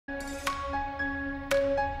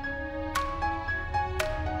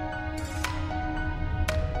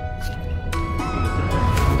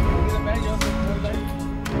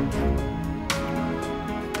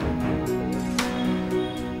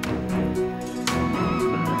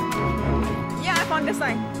on this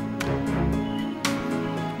side.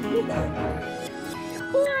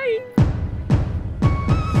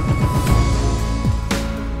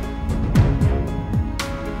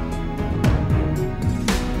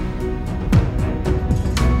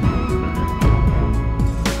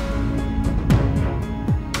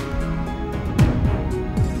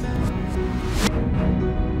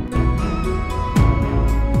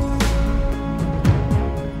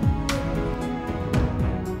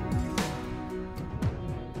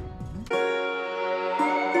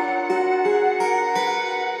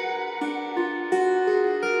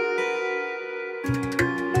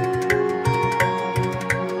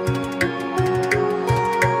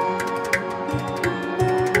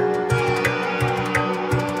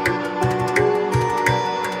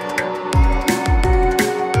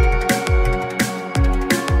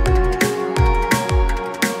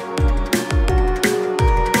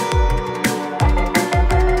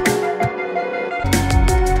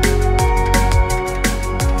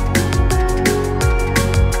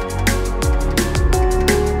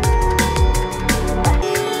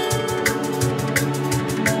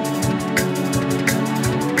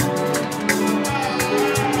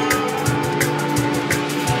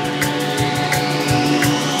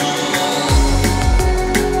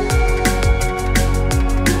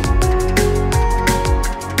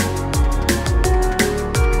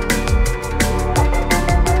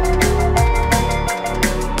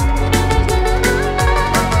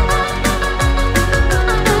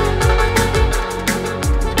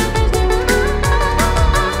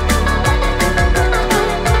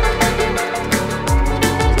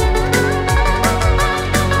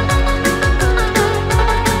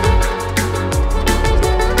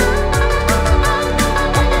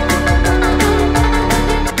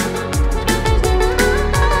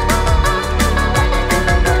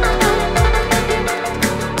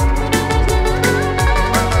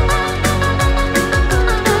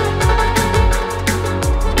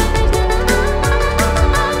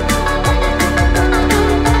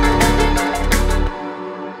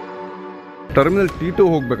 Terminal T2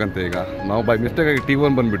 ಹೋಗ್ಬೇಕಂತೆ. ಈಗ ನಾವು by mistake ಆಗಿ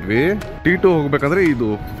T1 ಬಂದ್ಬಿಟ್ವಿ. T2 ಹೋಗ್ಬೇಕಂದ್ರೆ ಇದು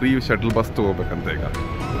ಫ್ರೀ ಶಟಲ್ ಬಸ್ ತಗೋಬೇಕಂತೆ ಈಗ.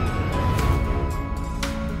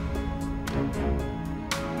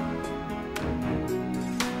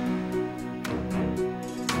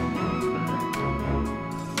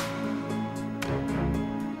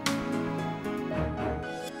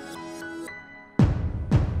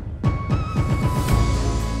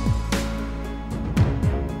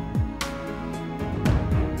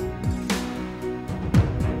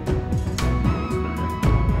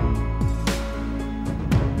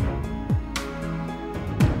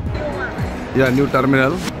 ನ್ಯೂ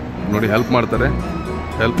ಟರ್ಮಿನಲ್ ನೋಡಿ, ಹೆಲ್ಪ್ ಮಾಡ್ತಾರೆ.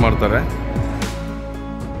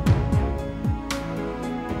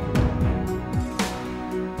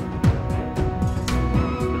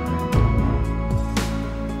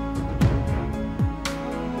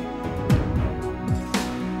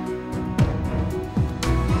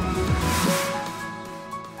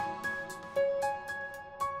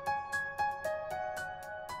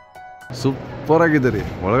 ಸೂಪರ್ ಆಗಿದೆ ರೀ.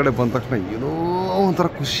 ಒಳಗಡೆ ಬಂದ ತಕ್ಷಣ ಏನೋ ಒಂಥರ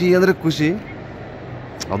ಖುಷಿ ಅಂದರೆ ಖುಷಿ.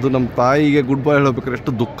 ಅದು ನಮ್ಮ ತಾಯಿಗೆ ಗುಡ್ ಬೈ ಹೇಳಬೇಕಾದ್ರೆ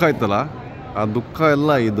ಎಷ್ಟು ದುಃಖ ಆಯ್ತಲ್ಲ, ಆ ದುಃಖ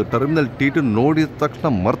ಎಲ್ಲ ಇದು ಟರ್ಮಿನಲ್ T2 ನೋಡಿದ ತಕ್ಷಣ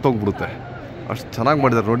ಮರ್ತೋಗ್ಬಿಡುತ್ತೆ. ಅಷ್ಟು ಚೆನ್ನಾಗಿ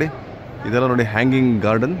ಮಾಡಿದ್ದಾರೆ ನೋಡಿ. ಇದೆಲ್ಲ ನೋಡಿ ಹ್ಯಾಂಗಿಂಗ್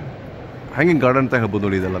ಗಾರ್ಡನ್ ಅಂತ ಹೇಳ್ಬೋದು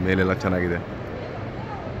ನೋಡಿ. ಇದೆಲ್ಲ ಮೇಲೆಲ್ಲ ಚೆನ್ನಾಗಿದೆ,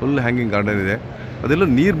 ಫುಲ್ ಹ್ಯಾಂಗಿಂಗ್ ಗಾರ್ಡನ್ ಇದೆ. ಅದೆಲ್ಲ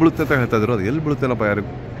ನೀರು ಬೀಳುತ್ತೆ ಅಂತ ಹೇಳ್ತಾ ಇದ್ರು. ಅದು ಎಲ್ಲಿ ಬೀಳುತ್ತೇನಪ್ಪ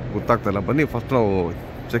ಯಾರಿಗೂ ಗೊತ್ತಾಗ್ತಾಯಿಲ್ಲ. ಬನ್ನಿ ಫಸ್ಟ್ ನಾವು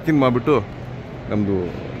ಚೆಕ್ ಇನ್ ಮಾಡಿಬಿಟ್ಟು ನಮ್ಮದು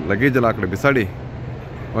ಲಗೇಜೆಲ್ಲ ಆ ಕಡೆ ಬಿಸಾಡಿ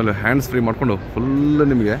ಆಮೇಲೆ ಹ್ಯಾಂಡ್ಸ್ ಫ್ರೀ ಮಾಡಿಕೊಂಡು ಫುಲ್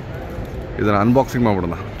ನಿಮಗೆ ಇದನ್ನು ಅನ್ಬಾಕ್ಸಿಂಗ್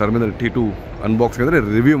ಮಾಡಿಬಿಡೋಣ. ಟರ್ಮಿನಲ್ T2 ಅನ್ಬಾಕ್ಸಿಂಗ್ ಅಂದರೆ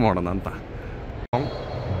ರಿವ್ಯೂ ಮಾಡೋಣ ಅಂತ.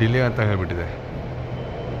 ಡಿಲೇ ಅಂತ ಹೇಳ್ಬಿಟ್ಟಿದೆ.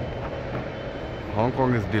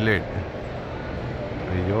 Hong Kong is delayed.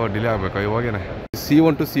 ಅಯ್ಯೋ ಡಿಲೇ ಆಗಬೇಕು ಇವಾಗೇನೆ.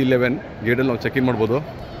 C1 to C11 ಗೇಟಲ್ಲಿ ನಾವು ಚೆಕ್ ಇನ್ ಮಾಡ್ಬೋದು.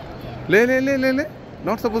 ಲೇ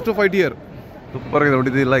not suppose to fight here. Super ಆಗಿದೆ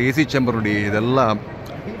ನೋಡಿ. ಇದೆಲ್ಲ AC ಚೇಂಬರ್ ನೋಡಿ. ಇದೆಲ್ಲ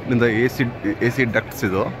ನಿಂದ AC ಡಕ್ಟ್ಸ್.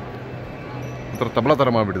 ಇದು ಒಂಥರ ತಬಲಾ ಥರ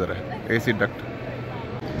ಮಾಡಿಬಿಟ್ಟಿದ್ದಾರೆ AC ಡಕ್ಟ್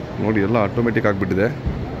ನೋಡಿ. ಎಲ್ಲ ಆಟೋಮೆಟಿಕ್ ಆಗಿಬಿಟ್ಟಿದೆ.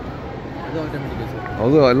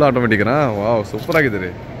 ಹೌದು, ಎಲ್ಲ ಆಟೋಮೆಟಿಕ್ನಾ? ವಾವ್, ಸೂಪರ್ ಆಗಿದೆ ರೀ.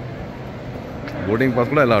 ಬೋರ್ಡಿಂಗ್ ಪಾಸ್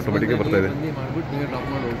ಕೂಡ ಎಲ್ಲ ಆಟೋಮೆಟಿಕ್ ಬರ್ತಾ ಇದೆ.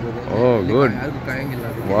 ಓ ಗುಡ್,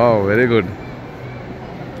 ವಾವ್, ವೆರಿ ಗುಡ್.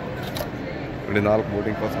 ನೋಡಿ 4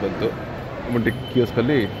 ಬೋರ್ಡಿಂಗ್ ಪಾಸ್ ಬಂತು. ಆಟೋಮೆಟಿಕ್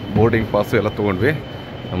ಕಿಯೋಸ್ಕಲ್ಲಿ ಬೋರ್ಡಿಂಗ್ ಪಾಸು ಎಲ್ಲ ತೊಗೊಂಡ್ವಿ.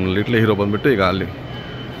 ನಮ್ಮ ಲಿಟ್ಲ್ ಹೀರೋ ಬಂದುಬಿಟ್ಟು ಈಗ ಅಲ್ಲಿ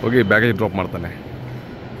ಹೋಗಿ ಬ್ಯಾಗೇಜ್ ಡ್ರಾಪ್ ಮಾಡ್ತಾನೆ.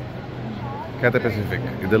 ಕ್ಯಾಥೆ ಪೆಸಿಫಿಕ್,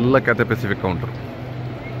 ಇದೆಲ್ಲ ಕ್ಯಾಥೆ ಪೆಸಿಫಿಕ್ ಕೌಂಟರ್.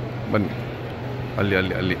 ಬನ್ನಿ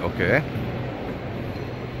ಅಲ್ಲಿ ಓಕೆ.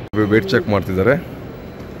 ವೇಟ್ ಚೆಕ್ ಮಾಡ್ತಿದ್ದಾರೆ.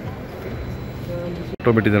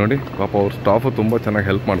 ಆಟೋಮೆಟಿಕ್ ಇದೆ ನೋಡಿ. ಪಾಪ ಅವ್ರ ಸ್ಟಾಫು ತುಂಬ ಚೆನ್ನಾಗಿ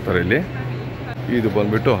ಹೆಲ್ಪ್ ಮಾಡ್ತಾರೆ ಇಲ್ಲಿ. ಇದು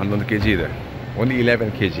ಬಂದುಬಿಟ್ಟು 11 kg ಇದೆ. ಓನ್ಲಿ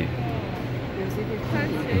 11 kg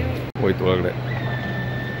ಹೋಯ್ತು ಒಳಗಡೆ.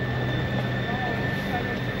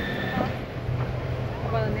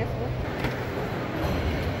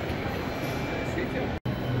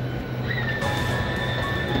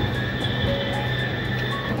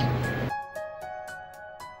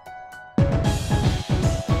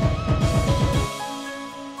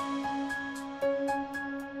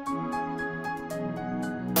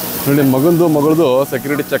 ನೋಡಿ ಮಗಳದು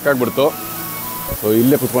ಸೆಕ್ಯೂರಿಟಿ ಚೆಕ್ ಆಗಿಬಿಡ್ತು. ಸೊ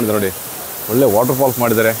ಇಲ್ಲೇ ಕುತ್ಕೊಂಡಿದ್ದಾರೆ ನೋಡಿ, ಒಳ್ಳೆ ವಾಟರ್ ಫಾಲ್ಸ್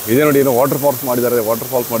ಮಾಡಿದ್ದಾರೆ. ಇದೇ ನೋಡಿ, ಏನೋ ವಾಟರ್ ಫಾಲ್ಸ್ ಮಾಡಿದ್ದಾರೆ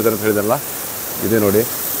ಅಂತ ಹೇಳಿದಲ್ಲ, ಇದೇ ನೋಡಿ.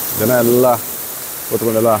 ಜನ ಎಲ್ಲ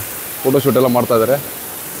ಕೂತ್ಕೊಂಡೆಲ್ಲ ಫೋಟೋಶೂಟ್ ಎಲ್ಲ ಮಾಡ್ತಾಯಿದ್ದಾರೆ.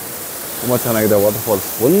 ತುಂಬ ಚೆನ್ನಾಗಿದೆ ವಾಟರ್ ಫಾಲ್ಸ್.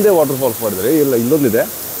 ಒಂದೇ ವಾಟರ್ ಫಾಲ್ಸ್ ಮಾಡಿದ್ದಾರೆ, ಇಲ್ಲ ಇಲ್ಲೊಂದಿದೆ,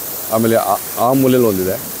 ಆಮೇಲೆ ಆ ಮೂಲೆಯಲ್ಲಿ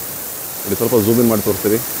ಒಂದಿದೆ. ಇಲ್ಲಿ ಸ್ವಲ್ಪ ಝೂಮ್ ಇನ್ ಮಾಡಿ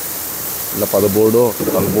ತೋರಿಸ್ತೀರಿ. ಇಲ್ಲಪ್ಪ ಅದು ಬೋರ್ಡು,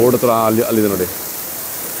 ಅಲ್ಲಿ ಬೋರ್ಡ್ ಹತ್ರ ಅಲ್ಲಿದೆ ನೋಡಿ,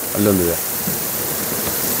 ಅಲ್ಲೊಂದಿದೆ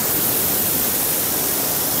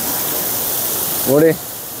ನೋಡಿ.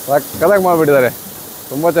 ಸಕ್ಕತ್ತಾಗಿ ಮಾಡಿಬಿಟ್ಟಿದ್ದಾರೆ,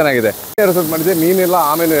 ತುಂಬ ಚೆನ್ನಾಗಿದೆ. ರೆಸಾರ್ಟ್ ಮಾಡಿದೆ, ಮೀನಿಲ್ಲ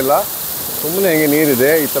ಆಮೇಲೆ ಇಲ್ಲ, ಸುಮ್ಮನೆ ಹೆಂಗೆ ನೀರಿದೆ,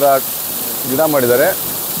 ಈ ಥರ ಗಿಡ ಮಾಡಿದ್ದಾರೆ,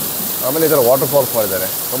 ಆಮೇಲೆ ಈ ಥರ ವಾಟರ್ ಫಾಲ್ಸ್ ಮಾಡಿದ್ದಾರೆ.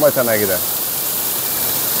 ತುಂಬ ಚೆನ್ನಾಗಿದೆ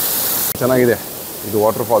ಇದು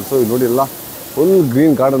ವಾಟರ್ ಫಾಲ್ಸು. ಇದು ನೋಡಿ, ಎಲ್ಲ ಫುಲ್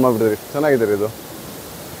ಗ್ರೀನ್ ಗಾರ್ಡನ್ ಮಾಡಿಬಿಟ್ಟಿದ್ದಾರೆ. ಎಷ್ಟು ಚೆನ್ನಾಗಿದೆ ಇದು,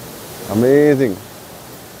 ಅಮೇಝಿಂಗ್.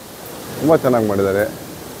 ತುಂಬ ಚೆನ್ನಾಗಿ ಮಾಡಿದ್ದಾರೆ.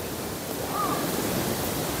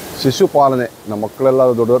 ಶಿಶುಪಾಲನೆ, ನಮ್ಮ ಮಕ್ಕಳೆಲ್ಲ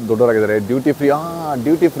ದೊಡ್ಡವರಾಗಿದ್ದಾರೆ.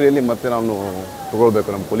 ಡ್ಯೂಟಿ ಫ್ರೀಯಲ್ಲಿ ಮತ್ತೆ ನಾನು ತೊಗೊಳ್ಬೇಕು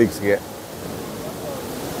ನಮ್ಮ ಕೊಲೀಗ್ಸ್ಗೆ.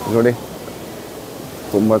 ನೋಡಿ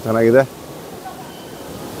ತುಂಬ ಚೆನ್ನಾಗಿದೆ.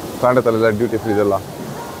 ಕಾಣುತ್ತಲ್ಲ ಡ್ಯೂಟಿ ಫ್ರೀ ಇದೆಲ್ಲ.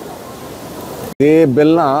 ಇದೇ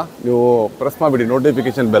ಬೆಲ್ನ ನೀವು ಪ್ರೆಸ್ ಮಾಡಿಬಿಡಿ,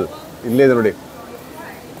 ನೋಟಿಫಿಕೇಶನ್ ಬೆಲ್ ಇಲ್ಲೇ ಇದೆ ನೋಡಿ.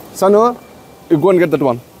 ಸನು you go and get that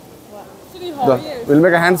one. Will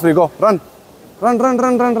make a hands free, go run.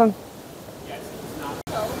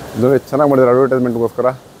 ನೋಡಿ ಚೆನ್ನಾಗಿ ಮಾಡಿದ್ದಾರೆ ಅಡ್ವರ್ಟೈಸ್ಮೆಂಟ್ಗೋಸ್ಕರ.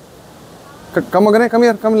 Come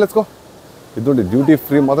let's go. ಇದು ನೋಡಿ ಡ್ಯೂಟಿ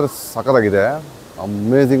ಫ್ರೀ ಮಾತ್ರ ಸಖತ್ತಾಗಿದೆ,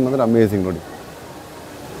 ಅಮೇಝಿಂಗ್ ಅಂದರೆ ಅಮೇಝಿಂಗ್. ನೋಡಿ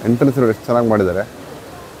ಎಂಟ್ರೆನ್ಸ್ ನೋಡಿ ಎಷ್ಟು ಚೆನ್ನಾಗಿ ಮಾಡಿದ್ದಾರೆ,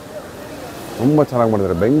 ತುಂಬ ಚೆನ್ನಾಗಿ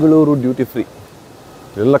ಮಾಡಿದ್ದಾರೆ. ಬೆಂಗಳೂರು ಡ್ಯೂಟಿ ಫ್ರೀ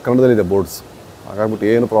ಎಲ್ಲ ಕನ್ನಡದಲ್ಲಿದೆ ಬೋರ್ಡ್ಸ್, ಹಾಗಾಗ್ಬಿಟ್ಟು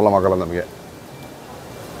ಏನು ಪ್ರಾಬ್ಲಮ್ ಆಗಲ್ಲ ನಮಗೆ.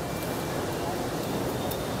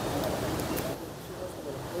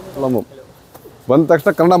 ಬಂದ ತಕ್ಷಣ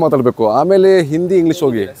ಕನ್ನಡ ಮಾತಾಡಬೇಕು, ಆಮೇಲೆ ಹಿಂದಿ ಇಂಗ್ಲೀಷ್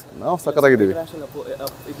ಹೋಗಿ. ನಾವು ಸಖತ್ತಾಗಿದ್ದೀವಿ.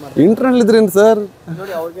 ಇಂಟರ್ನೆಟ್ ಇದ್ರೇನು ಸರ್,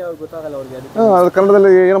 ಅದು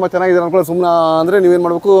ಕನ್ನಡದಲ್ಲಿ ಏನಮ್ಮ ಚೆನ್ನಾಗಿದೆ ಅನ್ಕೊಳ್ಳೋ ಸುಮ್ಮನೆ ಅಂದರೆ ನೀವೇನು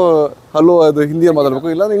ಮಾಡಬೇಕು, ಹಲೋ ಅದು ಹಿಂದಿಯಲ್ಲಿ ಮಾತಾಡಬೇಕು,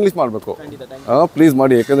 ಇಲ್ಲ ಇಂಗ್ಲೀಷ್ ಮಾಡಬೇಕು. ಪ್ಲೀಸ್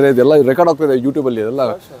ಮಾಡಿ, ಯಾಕಂದರೆ ಇದೆಲ್ಲ ರೆಕಾರ್ಡ್ ಆಗ್ತಿದೆ ಯೂಟ್ಯೂಬಲ್ಲಿ, ಅದೆಲ್ಲ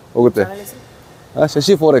ಹೋಗುತ್ತೆ.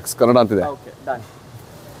 ಶಶಿ 4X ಕನ್ನಡ ಅಂತಿದೆ.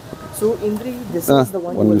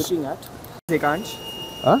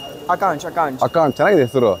 ಅಕಾಂಶ್ ಚೆನ್ನಾಗಿದೆ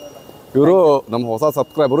ಹೆಸರು. ಇವರು ನಮ್ಮ ಹೊಸ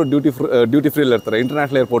ಸಬ್ಸ್ಕ್ರೈಬರು, ಡ್ಯೂಟಿ ಫ್ರೀಲಿ ಇರ್ತಾರೆ.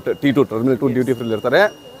 International airport T2 Terminal 2 duty freely ಇರ್ತಾರೆ.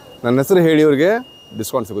 ನನ್ನ ಹೆಸರು ಹೇಳಿ ಅವ್ರಿಗೆ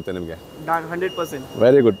ಡಿಸ್ಕೌಂಟ್ ಸಿಗುತ್ತೆ ನಿಮಗೆ. 100%.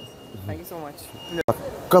 ವೆರಿ ಗುಡ್,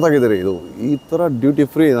 ಸಕ್ಕತ್ತಾಗಿದೆ ಇದು. ಈ ಥರ ಡ್ಯೂಟಿ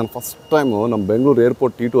ಫ್ರೀ ನಾನು ಫಸ್ಟ್ ಟೈಮು ನಮ್ಮ ಬೆಂಗಳೂರು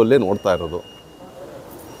ಏರ್ಪೋರ್ಟ್ T2 ಅಲ್ಲೇ ನೋಡ್ತಾ ಇರೋದು.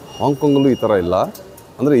 ಹಾಂಗ್ಕಾಂಗಲ್ಲೂ ಈ ಥರ ಇಲ್ಲ,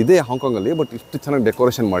 ಅಂದರೆ ಇದೇ ಹಾಂಗ್ಕಾಂಗಲ್ಲಿ, ಬಟ್ ಇಷ್ಟು ಚೆನ್ನಾಗಿ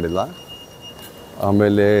ಡೆಕೋರೇಷನ್ ಮಾಡಿಲ್ಲ.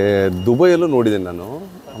 ಆಮೇಲೆ ದುಬೈಯಲ್ಲೂ ನೋಡಿದ್ದೀನಿ ನಾನು,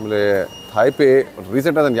 ಆಮೇಲೆ ಥಾಯ್ಪೆ.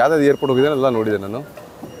 ರೀಸೆಂಟಾಗಿ ನಾನು ಯಾವ್ದಾದ್ರು ಏರ್ಪೋರ್ಟ್ ಹೋಗಿದ್ದೇನೆ ಎಲ್ಲ ನೋಡಿದೆ ನಾನು.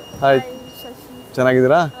 ಹಾಯ್,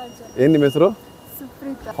 ಚೆನ್ನಾಗಿದ್ದೀರಾ? ಏನು ನಿಮ್ಮ ಹೆಸರು?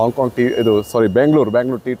 ಹಾಂಗ್ಕಾಂಗ್ ಬೆಂಗಳೂರು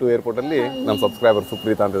T2 ಏರ್ಪೋರ್ಟಲ್ಲಿ ನಮ್ಮ ಸಬ್ಸ್ಕ್ರೈಬರ್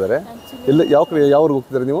ಸುಪ್ರೀತಾ ಅಂತಿದ್ದಾರೆ. ಇಲ್ಲಿ ಯಾವ್ರಿಗೆ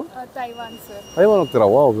ಹೋಗ್ತಿದ್ದಾರೆ ನೀವು? ತೈವಾನ್ ಹೋಗ್ತೀರಾ?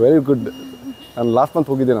 ವಾ, ವೆರಿ ಗುಡ್. ನಾನು ಲಾಸ್ಟ್ ಮಂತ್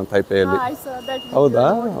ಹೋಗಿದ್ದೆ ನಾನು ಥೈಪೆಯಲ್ಲಿ. ಹೌದಾ?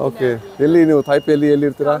 ಓಕೆ. ಎಲ್ಲಿ ನೀವು ಥೈಪೆಯಲ್ಲಿ ಎಲ್ಲಿ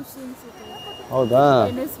ಇರ್ತೀರಾ? ಹೌದಾ?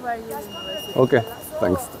 Okay,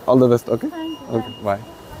 thanks, all the best. Okay bye.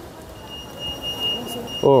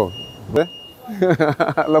 ಓ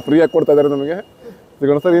ಎಲ್ಲ ಫ್ರೀಯಾಗಿ ಕೊಡ್ತಾ ಇದ್ದಾರೆ ನಮಗೆ.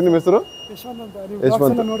 ಸರ್ ಏನು ನಿಮ್ಮ ಹೆಸರು?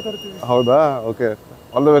 ಯಶ್ವಂತ್. ಹೌದಾ? Okay,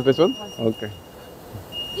 all the best Yashwant. Okay,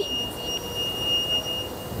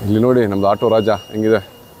 ಇಲ್ಲಿ ನೋಡಿ ನಮ್ದು ಆಟೋ ರಾಜ ಹೆಂಗಿದೆ,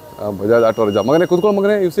 ಬಜಾಜ್ ಆಟೋ ರಾಜ. ಮಗನೇ ಕೂತ್ಕೊಳ್ಳೋ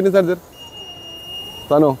ಮಗನೇ, ಇವ್ ಸಿನಿ ಸರ್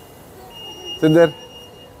ತಾನು ಸಿದ್ದೇರ್.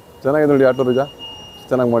 ಚೆನ್ನಾಗಿದೆ ನೋಡಿ ಆಟೋ ರಾಜ,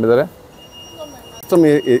 ಚೆನ್ನಾಗಿ ಮಾಡಿದ್ದಾರೆ. ಸಿಸ್ಟಮ್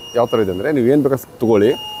ಯಾವ ಥರ ಇದೆ ಅಂದರೆ, ನೀವು ಏನು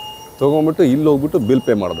ಬೇಕಾದ್ರೆ ತೊಗೊಂಬಿಟ್ಟು ಇಲ್ಲಿ ಹೋಗ್ಬಿಟ್ಟು ಬಿಲ್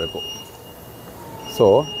ಪೇ ಮಾಡಬೇಕು. ಸೊ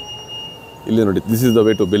ಇಲ್ಲಿ ನೋಡಿ, this is the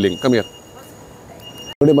way to billing. Come here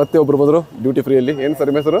ನೋಡಿ. ಮತ್ತೆ ಒಬ್ರು ಬಂದರು ಡ್ಯೂಟಿ ಫ್ರೀಯಲ್ಲಿ. ಏನು ಸರ್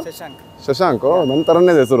ನಿಮ್ಮ ಹೆಸರು? ಶಶಾಂಕ್. ನನ್ನ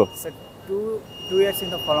ಥರನೇ ಹೆಸರು.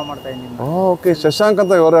 ಓಕೆ, ಶಶಾಂಕ್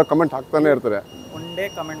ಅಂತ ಇವರ ಕಮೆಂಟ್ ಹಾಕ್ತಾನೆ ಇರ್ತಾರೆ. ಒಂದೇ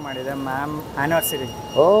ಕಮೆಂಟ್ ಮಾಡಿದೆ ma'am anniversary.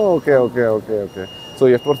 Okay okay okay okay. So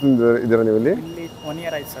ಎಷ್ಟು ವರ್ಷದಿಂದ ಇದ್ದೀರಾ ನೀವು ಇಲ್ಲಿ? 1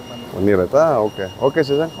 year ಆಯ್ತು ಸರ್ ಬಂದು. 1 year ಆಯ್ತಾ? Okay okay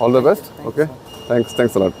Shashank, all the best. Okay,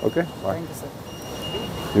 thanks a lot. Okay bye.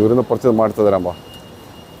 ಇವರನ್ನು ಪರ್ಚೇಸ್ ಮಾಡ್ತಿದ್ದಾರೆ ಅಮ್ಮ.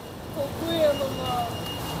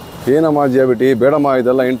 ಏನಮ್ಮ ಜಿಯಾಬಿಟಿ, ಬೇಡಮ್ಮ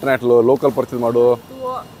ಇದೆಲ್ಲ ಇಂಟರ್ನೆಟ್, ಲೋಕಲ್ ಪರ್ಚೇಸ್ ಮಾಡು.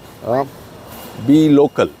 ಬಿ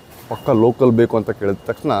ಲೋಕಲ್, ಪಕ್ಕ ಲೋಕಲ್ ಬೇಕು ಅಂತ ಕೇಳಿದ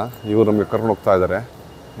ತಕ್ಷಣ ಇವರು ನಮಗೆ ಕರ್ಕೊಂಡು ಹೋಗ್ತಾ ಇದ್ದಾರೆ.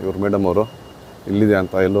 ಇವರು ಮೇಡಮ್ ಅವರು ಇಲ್ಲಿದೆ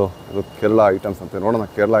ಅಂತ. ಇದು ಕೇರಳ ಐಟಮ್ಸ್ ಅಂತ. ನೋಡೋಣ,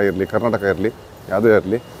 ಕೇರಳ ಇರಲಿ ಕರ್ನಾಟಕ ಇರಲಿ ಯಾವುದೇ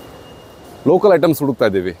ಇರಲಿ, ಲೋಕಲ್ ಐಟಮ್ಸ್ ಹುಡುಕ್ತಾ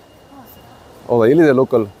ಇದ್ದೀವಿ. ಹೌದಾ? ಎಲ್ಲಿದೆ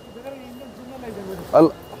ಲೋಕಲ್? ಅಲ್ಲ,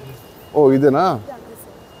 ಓ ಇದೇನಾ?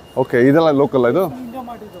 ಓಕೆ, ಇದೆಲ್ಲ ಲೋಕಲ್ ಇದು.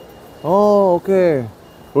 ಓಕೆ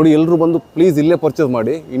ನೋಡಿ, ಎಲ್ಲರೂ ಬಂದು ಪ್ಲೀಸ್ ಇಲ್ಲೇ ಪರ್ಚೇಸ್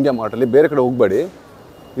ಮಾಡಿ. ಇಂಡಿಯಾ ಮಾರ್ಟಲ್ಲಿ, ಬೇರೆ ಕಡೆ ಹೋಗಬೇಡಿ,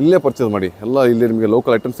 ಇಲ್ಲೇ ಪರ್ಚೇಸ್ ಮಾಡಿ. ಎಲ್ಲ ಇಲ್ಲಿ ನಿಮಗೆ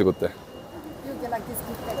ಲೋಕಲ್ ಐಟಮ್ ಸಿಗುತ್ತೆ.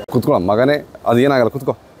 ಕುತ್ಕೊಳ್ಳೋ ಮಗನೇ, ಅದೇನಾಗಲ್ಲ,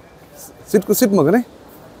 ಕುತ್ಕೋ. ಸಿಟ್ ಮಗನೇ.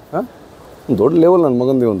 ಹಾಂ, ದೊಡ್ಡ ಲೆವೆಲ್ ನನ್ನ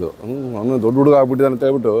ಮಗಂದು ಒಂದು. ಅವನು ದೊಡ್ಡ ಹುಡುಗ ಆಗ್ಬಿಟ್ಟಿದ್ದಾನೆ ಅಂತ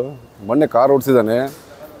ಹೇಳ್ಬಿಟ್ಟು ಮೊನ್ನೆ ಕಾರ್ ಓಡಿಸಿದ್ದಾನೆ.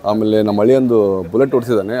 ಆಮೇಲೆ ನಮ್ಮ ಹಳ್ಳಿಯೊಂದು ಬುಲೆಟ್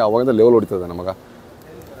ಓಡಿಸಿದ್ದಾನೆ, ಅವಾಗಿಂದ ಲೆವೆಲ್ ಹೊಡಿತದೆ ನಮಗೆ.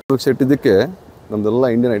 ಸೆಟ್ ಇದಕ್ಕೆ ನಮ್ಮದೆಲ್ಲ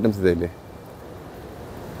ಇಂಡಿಯನ್ ಐಟಮ್ಸ್ ಇದೆ ಇಲ್ಲಿ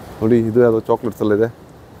ನೋಡಿ. ಇದು ಯಾವುದೋ ಚಾಕ್ಲೇಟ್ಸ್ ಎಲ್ಲ ಇದೆ,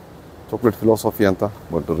 ಚಾಕ್ಲೇಟ್ ಫಿಲಾಸಫಿ ಅಂತ.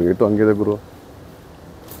 ಬಟ್ ರೇಟು ಹಂಗಿದೆ ಗುರು.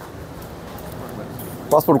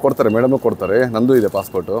 ಪಾಸ್ಪೋರ್ಟ್ ಕೊಡ್ತಾರೆ, ಮೇಡಮೇ ಕೊಡ್ತಾರೆ. ನಂದು ಇದೆ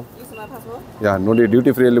ಪಾಸ್ಪೋರ್ಟು. ಯಾ ನೋಡಿ,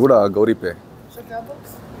 ಡ್ಯೂಟಿ ಫ್ರೀಯಲ್ಲಿ ಕೂಡ ಗೌರಿ ಪೇ.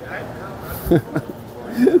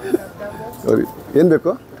 ಗೌರಿ ಏನು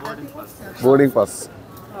ಬೇಕು? Boarding pass.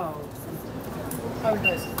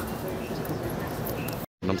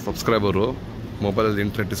 ನಮ್ಮ ಸಬ್ಸ್ಕ್ರೈಬರು ಮೊಬೈಲಲ್ಲಿ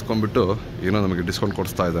ಇಂಟರ್ನೆಟ್ ಇಸ್ಕೊಂಡ್ಬಿಟ್ಟು ಏನೋ ನಮಗೆ ಡಿಸ್ಕೌಂಟ್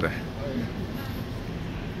ಕೊಡಿಸ್ತಾ ಇದ್ದಾರೆ.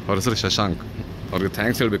 ಅವ್ರ ಹೆಸರು ಶಶಾಂಕ್. ಅವ್ರಿಗೆ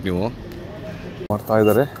ಥ್ಯಾಂಕ್ಸ್ ಹೇಳ್ಬೇಕು ನೀವು. ಮಾಡ್ತಾ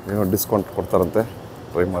ಇದ್ದಾರೆ, ಏನೋ ಡಿಸ್ಕೌಂಟ್ ಕೊಡ್ತಾರಂತೆ,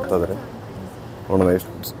 ಟ್ರೈ ಮಾಡ್ತಾ ಇದ್ದಾರೆ. ನೋಡೋಣ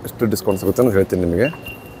ಎಷ್ಟು ಡಿಸ್ಕೌಂಟ್ ಸಿಗುತ್ತೆ ಅಂತ ಹೇಳ್ತೀನಿ ನಿಮಗೆ.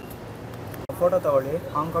 ಫೋಟೋ ತಗೊಳ್ಳಿ,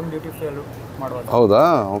 ಹಾಂಗ್ಕಾಂಗ್ ಡ್ಯೂಟಿ ಫ್ರೀಯಲ್ಲೂ ಮಾಡ್ಬೋದು. ಹೌದಾ?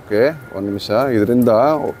 ಓಕೆ, ಒಂದು ನಿಮಿಷ. ಇದರಿಂದ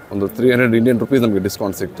ಒಂದು 300 ಇಂಡಿಯನ್ ರುಪೀಸ್ ನಮಗೆ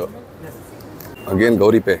ಡಿಸ್ಕೌಂಟ್ ಸಿಕ್ತು. Again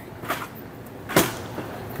Gauri pay.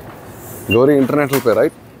 Gauri international pay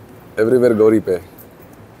right, everywhere Gauri pay.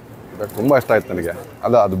 ತುಂಬ ಇಷ್ಟ ಆಯ್ತು ನನಗೆ.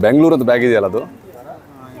 ಅಲ್ಲ, ಅದು ಬೆಂಗಳೂರದ್ದು ಬ್ಯಾಗ್ ಇದೆಯಲ್ಲ, ಅದು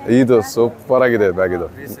ಇದು ಸೂಪರ್ ಆಗಿದೆ ಬ್ಯಾಗ್ ಇದು.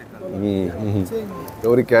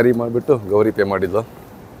 ಗೌರಿ ಕ್ಯಾರಿ ಮಾಡಿಬಿಟ್ಟು ಗೌರಿ ಪೇ ಮಾಡಿದ್ದು.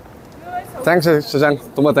 ಥ್ಯಾಂಕ್ಸ್ ಶಶಾಂಕ್,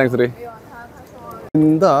 ತುಂಬ ಥ್ಯಾಂಕ್ಸ್ ರೀ.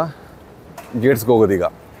 ಇಂದ ಗೇಟ್ಸ್ಗೆ ಹೋಗೋದು ಈಗ.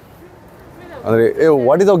 ಅಂದರೆ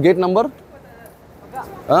what is our gate number?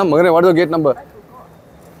 ಹಾಂ ಮಗನೇ, what is our gate number?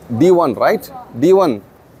 D1 right? D1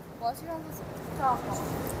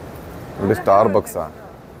 ನೋಡಿ. ಸ್ಟಾರ್ ಬಕ್ಸಾ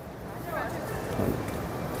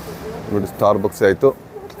ನೋಡಿ, ಸ್ಟಾರ್ ಬಕ್ಸ್ ಆಯಿತು.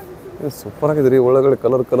 ಸೂಪರ್ ಆಗಿದೆ ರೀ, ಒಳಗಡೆ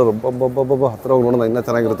ಕಲರ್ ಒಬ್ಬೊಬ್ಬೊಬ್ಬ. ಹತ್ರ ಹೋಗಿ ನೋಡೋಣ, ಇನ್ನೂ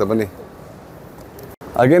ಚೆನ್ನಾಗಿರುತ್ತೆ. ಬನ್ನಿ.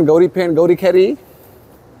 Again Gauri pain, Gauri carry.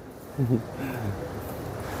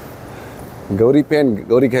 Gauri pain,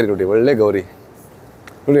 Gauri carry ನೋಡಿ, ಒಳ್ಳೆ ಗೌರಿ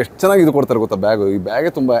ನೋಡಿ. ಎಷ್ಟು ಚೆನ್ನಾಗಿ ಇದು ಕೊಡ್ತಾರೆ ಗೊತ್ತಾ ಬ್ಯಾಗು. ಈ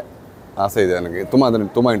ಬ್ಯಾಗೇ ತುಂಬ ಆಸೆ ಇದೆ ನನಗೆ,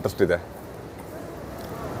 ತುಂಬ ಇಂಟ್ರೆಸ್ಟ್ ಇದೆ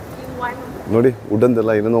ನೋಡಿ.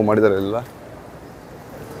 ವುಡನ್ದೆಲ್ಲ ಏನೇನೋ ಮಾಡಿದ್ದಾರೆ, ಎಲ್ಲ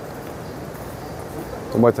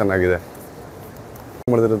ತುಂಬ ಚೆನ್ನಾಗಿದೆ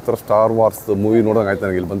ಮಾಡಿದ್ದಾರೆ. ಒಂಥರ ಸ್ಟಾರ್ ವಾರ್ಸ್ ಮೂವಿ ನೋಡೋಂಗೆ ಆಯ್ತು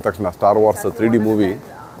ನನಗೆ. ಇಲ್ಲಿ ಬಂದ ತಕ್ಷಣ ಸ್ಟಾರ್ ವಾರ್ಸ್ 3D ಮೂವಿ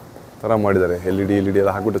ಥರ ಮಾಡಿದ್ದಾರೆ. LED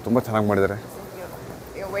ಎಲ್ಲ ಹಾಕ್ಬಿಟ್ಟು ತುಂಬ ಚೆನ್ನಾಗಿ ಮಾಡಿದ್ದಾರೆ.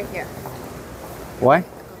 ವಾಯ್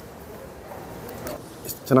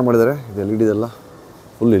ಎಷ್ಟು ಚೆನ್ನಾಗಿ ಮಾಡಿದ್ದಾರೆ. ಇದು LED ಎಲ್ಲ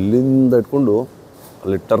ಫುಲ್ ಇಲ್ಲಿಂದ ಇಟ್ಕೊಂಡು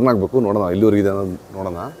ಅಲ್ಲಿ ಟರ್ನ್ ಆಗಬೇಕು. ನೋಡೋಣ ಎಲ್ಲಿವರೆಗಿದೆ ಅನ್ನೋದು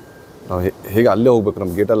ನೋಡೋಣ. ನಾವು ಹೇಗೆ ಅಲ್ಲೇ ಹೋಗ್ಬೇಕು,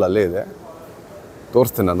 ನಮ್ಮ ಗೇಟಲ್ಲಿ ಅಲ್ಲೇ ಇದೆ,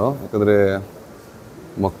 ತೋರಿಸ್ತೀನಿ ನಾನು. ಯಾಕಂದರೆ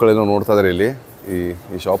ಮಕ್ಕಳೇನೋ ನೋಡ್ತಾ ಇದ್ದಾರೆ ಇಲ್ಲಿ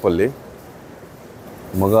ಈ ಶಾಪಲ್ಲಿ.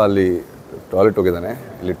 ಮಗ ಅಲ್ಲಿ ಟಾಯ್ಲೆಟ್ ಹೋಗಿದ್ದಾನೆ,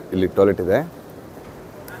 ಇಲ್ಲಿ ಟಾಯ್ಲೆಟ್ ಇದೆ.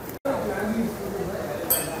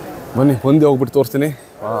 ಬನ್ನಿ ಮುಂದೆ ಹೋಗ್ಬಿಟ್ಟು ತೋರಿಸ್ತೀನಿ.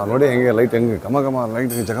 ನೋಡಿ ಹೆಂಗೆ ಲೈಟ್ ಹೆಂಗೆ ಘಮ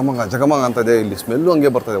ಲೈಟ್ ಜಗಮಗ ಅಂತ ಇದೆ. ಇಲ್ಲಿ ಸ್ಮೆಲ್ಲು ಹಂಗೆ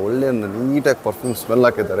ಬರ್ತದೆ, ಒಳ್ಳೆ ನೀಟಾಗಿ ಪರ್ಫ್ಯೂಮ್ ಸ್ಮೆಲ್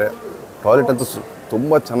ಹಾಕಿದ್ದಾರೆ. ಟಾಯ್ಲೆಟ್ ಅಂತೂ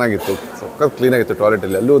ತುಂಬ ಚೆನ್ನಾಗಿತ್ತು, ಸಖತ್ ಕ್ಲೀನಾಗಿತ್ತು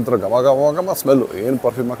ಟಾಯ್ಲೆಟಲ್ಲಿ. ಅಲ್ಲೂ ಒಂಥರ ಘಮ ಸ್ಮೆಲ್ಲು. ಏನು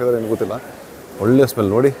ಪರ್ಫ್ಯೂಮ್ ಹಾಕಿದ್ದಾರೆ ಏನು ಗೊತ್ತಿಲ್ಲ, ಒಳ್ಳೆ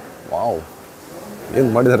ಸ್ಮೆಲ್ ನೋಡಿ. ವಾವ್, ಏನು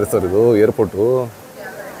ಮಾಡಿದ್ದಾರೆ ಸರ್ ಇದು ಏರ್ಪೋರ್ಟು.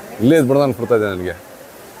 ಇಲ್ಲೇ ಇದ್ಬಿಡೋದು ಅನ್ಬಿಡ್ತಾ ಇದೆ ನನಗೆ.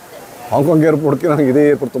 ಹಾಂಗ್ಕಾಂಗ್ ಏರ್ಪೋರ್ಟ್ಗೆ ನನಗೆ ಇದೇ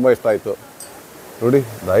ಏರ್ಪೋರ್ಟ್ ತುಂಬ ಇಷ್ಟ ಆಯಿತು ನೋಡಿ.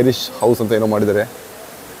 ದ ಐರಿಷ್ ಹೌಸ್ ಅಂತ ಏನೋ ಮಾಡಿದ್ದಾರೆ.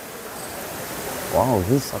 ವಾವ್,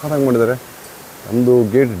 ಇದು ಸಖತ್ತಾಗಿ ಮಾಡಿದ್ದಾರೆ. ನಮ್ಮದು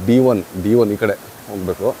ಗೇಟ್ D1 ಈ ಕಡೆ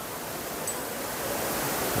ಹೋಗಬೇಕು.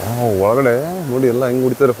 ಒಳಗಡೆ ನೋಡಿ ಎಲ್ಲ ಹೆಂಗೆ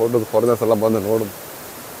ಹೊಡಿತಾರೆ ಫೋಟೋದು. ಫಾರಿನರ್ಸ್ ಎಲ್ಲ ಬಂದು ನೋಡು.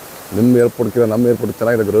 ನಿಮ್ಮ ಏರ್ಪೋರ್ಟ್ಗಿಂತ ನಮ್ಮ ಏರ್ಪೋರ್ಟ್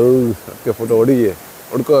ಚೆನ್ನಾಗಿದೆ ಗುರು. ಅದಕ್ಕೆ ಫೋಟೋ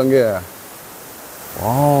ಹೊಡ್ಕೋ ಹಂಗೆ.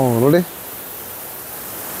 ವಾವ್ ನೋಡಿ,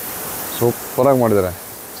 ಸೂಪರಾಗಿ ಮಾಡಿದ್ದಾರೆ,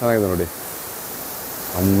 ಚೆನ್ನಾಗಿದೆ ನೋಡಿ.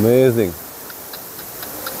 ಅಮೇಝಿಂಗ್.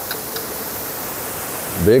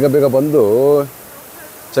 ಬೇಗ ಬಂದು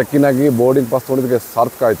ಚೆಕ್ಇನ್ ಆಗಿ ಬೋರ್ಡಿಂಗ್ ಪಾಸ್ ತೊಗೊಂಡಿದ್ದಕ್ಕೆ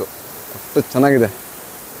ಸಾರ್ಥಕ ಆಯಿತು. ಅಷ್ಟು ಚೆನ್ನಾಗಿದೆ,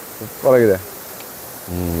 ಸೂಪರಾಗಿದೆ.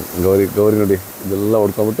 ಗೌರಿ ನೋಡಿ, ಇದೆಲ್ಲ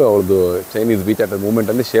ಹೊಡ್ಕೊಂಬಿಟ್ಟು ಅವಳದು ಚೈನೀಸ್ ಬೀಚ್ ಆಟ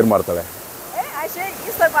ಮೂಮೆಂಟಲ್ಲಿ ಶೇರ್ ಮಾಡ್ತಾಳೆ.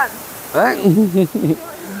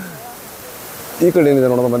 ಈ ಕಡೆ ಏನಿದೆ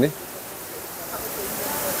ನೋಡೋಣ ಬನ್ನಿ.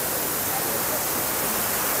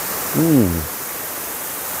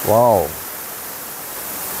 ವಾವ್,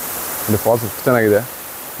 ಇಲ್ಲಿ ಫಾಲ್ಸ್ ಎಷ್ಟು ಚೆನ್ನಾಗಿದೆ,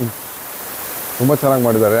 ತುಂಬ ಚೆನ್ನಾಗಿ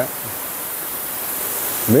ಮಾಡಿದ್ದಾರೆ.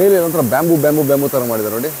 ಮೇಲೆ ಒಂಥರ ಬ್ಯಾಂಬೂ ಥರ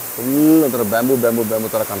ಮಾಡಿದ್ದಾರೆ ನೋಡಿ. ಫುಲ್ ಒಂಥರ ಬ್ಯಾಂಬೂ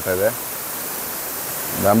ಥರ ಕಾಣ್ತಾ ಇದೆ.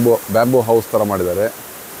 ಬ್ಯಾಂಬೂ ಹೌಸ್ ಥರ ಮಾಡಿದ್ದಾರೆ.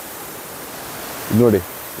 ನೋಡಿ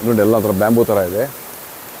ಎಲ್ಲ ಒಂಥರ ಬ್ಯಾಂಬೂ ಥರ ಇದೆ.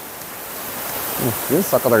 ಏನು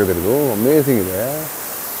ಸಖತ್ತಾಗಿದೆ ಇದು, ಅಮೇಝಿಂಗ್ ಇದೆ.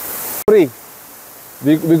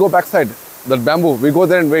 We go back side that bamboo. We go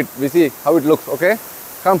there and wait, V C how it looks. Okay,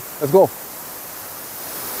 come let's go.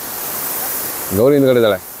 Gauri ಹಿಂದ್ಗಡೆ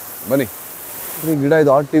ಇದ್ದಾಳೆ, ಬನ್ನಿ. ಗಿಡ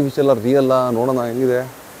ಇದು ಆರ್ಟಿಫಿಷಿಯಲ್ ರಿಯಲ್ಲ, ನೋಡೋಣ ಹೆಂಗಿದೆ.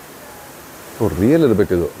 ರಿಯಲ್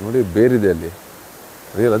ಇರಬೇಕಿದು ನೋಡಿ, ಬೇರಿದೆ ಅಲ್ಲಿ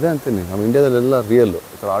ರಿಯಲ್. ಅದೇ ಅಂತೀನಿ, ನಮ್ಮ ಇಂಡಿಯಾದಲ್ಲೆಲ್ಲ ರಿಯಲ್ಲು.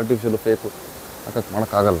 ಈ ಥರ ಆರ್ಟಿಫಿಷಿಯಲ್ ಫೇಕು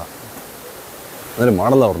ಮಾಡೋಕ್ಕಾಗಲ್ಲ, ಅಂದರೆ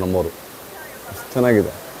ಮಾಡಲ್ಲ ಅವ್ರು, ನಮ್ಮವರು. ಅಷ್ಟು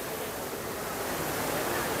ಚೆನ್ನಾಗಿದೆ.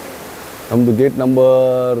 ನಮ್ಮದು ಗೇಟ್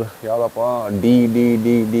ನಂಬರ್ ಯಾವುದಪ್ಪ?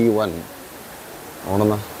 D1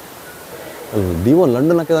 ನೋಡೋಣ. D1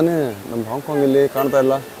 ಲಂಡನ್ ಹಾಕಿದಾನೆ, ನಮ್ಮ ಹಾಂಗ್ಕಾಂಗಲ್ಲಿ ಕಾಣ್ತಾ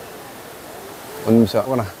ಇಲ್ಲ. ಒಂದು ನಿಮಿಷ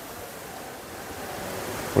ಹೋಗೋಣ.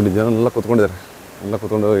 ನೋಡಿ ಜನ ಎಲ್ಲ ಕೂತ್ಕೊಂಡಿದ್ದಾರೆ, ಎಲ್ಲ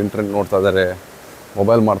ಕೂತ್ಕೊಂಡು ಇಂಟರ್ನೆಟ್ ನೋಡ್ತಾ ಇದ್ದಾರೆ,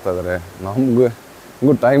 ಮೊಬೈಲ್ ಮಾಡ್ತಾ ಇದ್ದಾರೆ.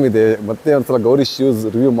 ನಮಗೂ ಟೈಮ್ ಇದೆ. ಮತ್ತೆ ಒಂದು ಸಲ ಗೌರಿ ಶೂಸ್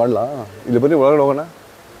ರಿವ್ಯೂ ಮಾಡಲಾ? ಇಲ್ಲಿ ಬನ್ನಿ, ಒಳಗಡೆ ಹೋಗೋಣ.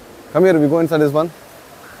 ಕಮ್ಮಿ we go inside this one.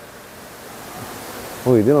 ಓ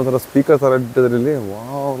ಇದೇನೋ ಒಂಥರ ಸ್ಪೀಕರ್ ಥರ ಇಟ್ಟಿದ್ದಾರೆ ಇಲ್ಲಿ.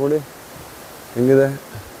 ವಾವ್, ನೋಡಿ ಹೆಂಗಿದೆ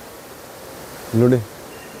ನೋಡಿ,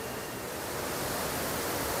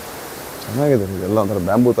 ಚೆನ್ನಾಗಿದೆ. ಇದೆಲ್ಲ ಒಂಥರ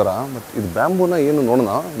ಬ್ಯಾಂಬೂ ಥರ. ಬಟ್ ಇದು ಬ್ಯಾಂಬೂನ ಏನು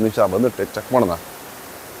ನೋಡೋಣ, ನಿಮಿಷ ಬಂದು ಚೆಕ್ ಮಾಡೋಣ.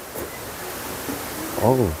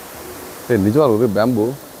 ಓಹ್ ನಿಜವಾಗ್ಲೂ ರೀ, ಬ್ಯಾಂಬೂ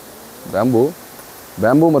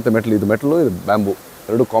ಮತ್ತು ಮೆಟ್ಲು. ಇದು ಮೆಟ್ಲು, ಇದು ಬ್ಯಾಂಬೂ,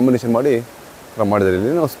 ಎರಡು ಕಾಂಬಿನೇಷನ್ ಮಾಡಿ ಮಾಡಿದ್ದಾರೆ.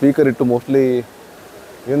 ಇಲ್ಲಿ ನಾವು ಸ್ಪೀಕರ್ ಇಟ್ಟು ಮೋಸ್ಟ್ಲಿ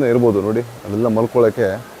ಏನೋ ಇರ್ಬೋದು ನೋಡಿ. ಅದೆಲ್ಲ ಮಲ್ಕೊಳ್ಳೋಕ್ಕೆ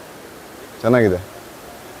ಚೆನ್ನಾಗಿದೆ,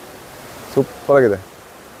 ಸೂಪರಾಗಿದೆ.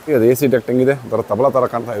 ಈಗ ಅದು AC ಡೆಕ್ ಹೆಂಗಿದೆ, ಒಂಥರ ತಬಲಾ ಥರ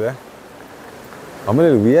ಕಾಣ್ತಾ ಇದೆ. ಆಮೇಲೆ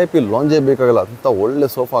VIP ಲಾಂಜೇ ಬೇಕಾಗಲ್ಲ, ಅಂಥ ಒಳ್ಳೆ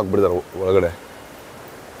ಸೋಫಾ ಹಾಕ್ಬಿಟ್ಟಿದ್ದಾರೆ ಒಳಗಡೆ.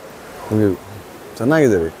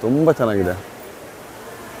 ಚೆನ್ನಾಗಿದೆ ರೀ, ತುಂಬ ಚೆನ್ನಾಗಿದೆ.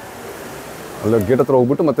 ಅಲ್ಲ ಗೇಟ್ ಹತ್ರ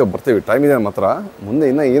ಹೋಗ್ಬಿಟ್ಟು ಮತ್ತೆ ಬರ್ತೀವಿ. ಟೈಮ್ ಇದೆ ಮಾತ್ರ, ಮುಂದೆ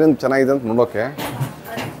ಇನ್ನೂ ಏನೇನು ಚೆನ್ನಾಗಿದೆ ಅಂತ ನೋಡೋಕ್ಕೆ.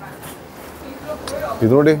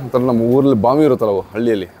 ಇದು ನೋಡಿ, ಒಂಥರ ನಮ್ಮ ಊರಲ್ಲಿ ಬಾಮಿ ಇರುತ್ತಲ್ಲ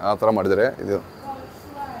ಹಳ್ಳಿಯಲ್ಲಿ, ಆ ಥರ ಮಾಡಿದ್ದಾರೆ. ಇದು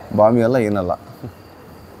ಬಾಮಿ ಅಲ್ಲ, ಏನಲ್ಲ.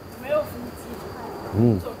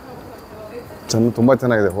 ತುಂಬ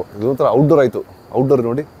ಚೆನ್ನಾಗಿದೆ. ಇದು ಒಂಥರ ಔಟ್ಡೋರ್ ಆಯಿತು. ಔಟ್ಡೋರ್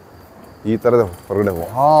ನೋಡಿ ಈ ಥರದ ಹೊರಗಡೆ.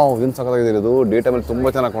 ವಾವ್, ಏನು ಸಖತ್ತಾಗಿದೆ ಇದು. ಡೇ ಟೈಮಲ್ಲಿ ತುಂಬ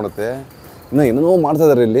ಚೆನ್ನಾಗಿ ಕಾಣುತ್ತೆ. ಇನ್ನೂ ಏನೇನೋ ಮಾಡ್ತಾ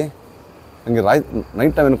ಇದ್ದಾರೆ ಇಲ್ಲಿ. ನನಗೆ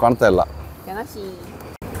ನೈಟ್ ಟೈಮ್ ಏನು ಕಾಣ್ತಾ ಇಲ್ಲ.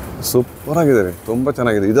 ಸೂಪರಾಗಿದೆ ರೀ, ತುಂಬ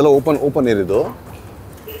ಚೆನ್ನಾಗಿದೆ. ಇದೆಲ್ಲ ಓಪನ್ ಏರ್. ಇದು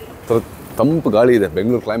ಥರ ತಂಪು ಗಾಳಿ ಇದೆ.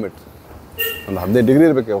 ಬೆಂಗಳೂರು ಕ್ಲೈಮೇಟ್ ಒಂದು 15 ಡಿಗ್ರಿ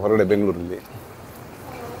ಇರಬೇಕು ಹೊರಗಡೆ ಬೆಂಗಳೂರಲ್ಲಿ.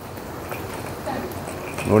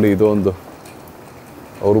 ನೋಡಿ ಇದು ಒಂದು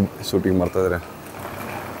ಅವರು ಶೂಟಿಂಗ್ ಮಾಡ್ತಾಯಿದ್ದಾರೆ.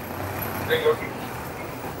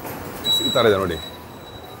 ಈ ಥರ ಇದೆ ನೋಡಿ.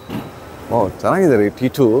 ಓ ಚೆನ್ನಾಗಿದೆ ರೀ.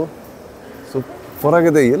 T2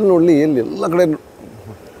 ಸೂಪರಾಗಿದೆ. ಎಲ್ಲಿ ನೋಡಲಿ, ಎಲ್ಲ ಕಡೆ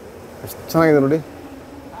ಎಷ್ಟು ಚೆನ್ನಾಗಿದೆ ನೋಡಿ.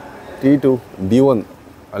 T2 D1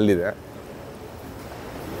 ಅಲ್ಲಿದೆ,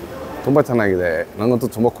 ತುಂಬ ಚೆನ್ನಾಗಿದೆ. ನನಗಂತೂ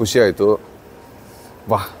ತುಂಬ ಖುಷಿ ಆಯಿತು.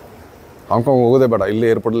 ವಾಹ್, ಹಾಂಗ್ಕಾಂಗ್ ಹೋಗೋದೇ ಬೇಡ, ಇಲ್ಲೇ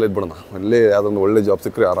ಏರ್ಪೋರ್ಟಲ್ಲೇ ಇದ್ಬಿಡೋಣ. ಇಲ್ಲೇ ಯಾವುದೊಂದು ಒಳ್ಳೆ ಜಾಬ್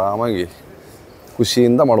ಸಿಕ್ಕರೆ ಆರಾಮಾಗಿ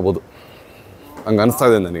ಖುಷಿಯಿಂದ ಮಾಡ್ಬೋದು. ಹಂಗೆ ಅನಿಸ್ತಾ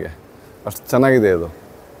ಇದೆ ನನಗೆ. ಅಷ್ಟು ಚೆನ್ನಾಗಿದೆ ಅದು.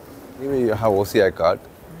 ನೀವು you have OCI card,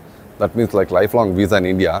 that means like lifelong visa in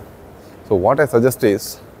India. So what I suggest is,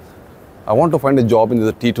 I want to find a job in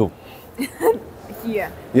the T2.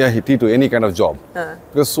 Yeah, T2, any kind of job.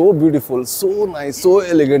 Because so beautiful, so nice, so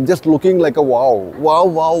elegant, just looking like a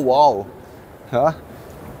wow. Huh?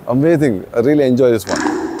 Amazing. I really enjoy this one.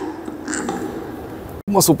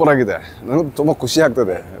 ತುಂಬ super ಆಗಿದೆ. ನನಗೆ ತುಂಬ ಖುಷಿ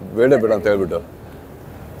ಆಗ್ತದೆ. ಬೇಡ ಅಂತ ಹೇಳ್ಬಿಟ್ಟು.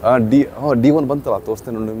 D1 ಬಂತಲ್ಲ,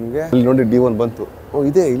 ತೋರಿಸ್ತೇನೆ ನೋಡಿ ನಿಮಗೆ. ಇಲ್ಲಿ ನೋಡಿ D1 ಬಂತು.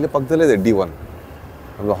 ಇಲ್ಲೇ ಪಕ್ಕದಲ್ಲೇ ಇದೆ D1.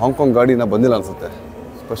 ನಮ್ಮದು ಹಾಂಗ್ಕಾಂಗ್ ಗಾಡಿನ ಬಂದಿಲ್ಲ ಅನಿಸುತ್ತೆ.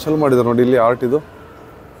 ಸ್ಪೆಷಲ್ ಮಾಡಿದ್ದಾರೆ ನೋಡಿ ಇಲ್ಲಿ. ಆರ್ಟ್ ಇದು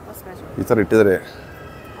ಈ ಥರ ಇಟ್ಟಿದ್ದಾರೆ.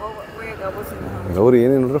 ಗೌರಿ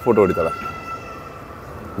ಏನೇನು ನೋಡ್ರೆ photo ಹೊಡಿತಾಳೆ.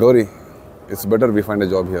 Gauri, it's better we find A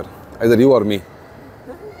job here, either you are me.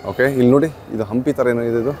 Okay, ಇಲ್ಲಿ ನೋಡಿ, ಇದು ಹಂಪಿ ಥರ ಏನೋ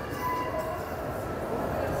ಇದೆ. ಇದು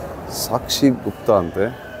ಸಾಕ್ಷಿ ಗುಪ್ತಾ ಅಂತೆ.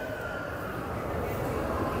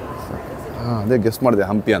 ಅದೇ ಗೆಸ್ ಮಾಡಿದೆ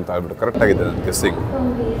ಹಂಪಿ ಅಂತ ಹೇಳ್ಬಿಟ್ಟು. ಕರೆಕ್ಟಾಗಿದೆ ನನ್ನ ಗೆಸ್ಸಿಂಗ್.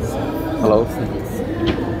 ಹಲೋ,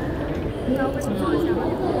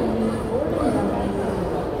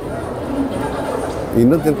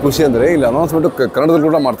 ಇನ್ನೊಂದು ಖುಷಿ ಅಂದರೆ ಇಲ್ಲಿ ಅನೌನ್ಸ್ಮೆಂಟು ಕನ್ನಡದಲ್ಲಿ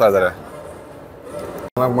ಕೂಡ ಮಾಡ್ತಾ ಇದ್ದಾರೆ.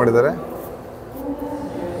 ಚೆನ್ನಾಗಿ ಮಾಡಿದ್ದಾರೆ.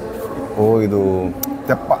 ಇದು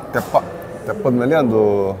ತೆಪ್ಪದ ಮೇಲೆ ಒಂದು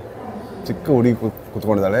ಚಿಕ್ಕ ಹುಡುಗಿ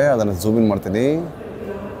ಕೂತ್ಕೊಂಡಿದ್ದಾಳೆ. ಅದನ್ನು ಝೂಮ್ ಇನ್ ಮಾಡ್ತೀನಿ.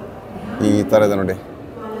 ಈ ಥರ ಇದೆ ನೋಡಿ.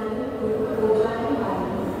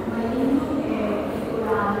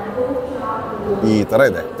 ಈ ಥರ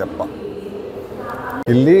ಇದೆ ತೆಪ್ಪ.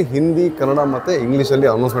 ಇಲ್ಲಿ ಹಿಂದಿ, ಕನ್ನಡ ಮತ್ತು ಇಂಗ್ಲೀಷಲ್ಲಿ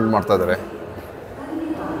ಅನೌನ್ಸ್ಮೆಂಟ್ ಮಾಡ್ತಾ ಇದ್ದಾರೆ.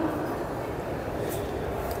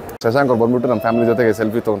 ಶಶಾಂಕ್ ಅವ್ರು ಬಂದ್ಬಿಟ್ಟು ನಮ್ಮ ಫ್ಯಾಮಿಲಿ ಜೊತೆಗೆ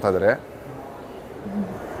ಸೆಲ್ಫಿ ತೊಗೊತಾ ಇದ್ದಾರೆ.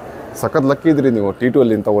 ಸಖತ್ ಲಕ್ಕಿ ಇದ್ರಿ ನೀವು. T2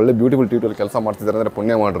 ಅಲ್ಲಿ ಇಂಥ ಒಳ್ಳೆ ಬ್ಯೂಟಿಫುಲ್ T2 ಅಲ್ಲಿ ಕೆಲಸ ಮಾಡ್ತಿದ್ದಾರೆ ಅಂದರೆ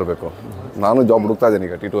ಪುಣ್ಯ ಮಾಡಿರಬೇಕು. ನಾನು ಜಾಬ್ ಹುಡುಕ್ತಾ ಇದ್ದೀನಿ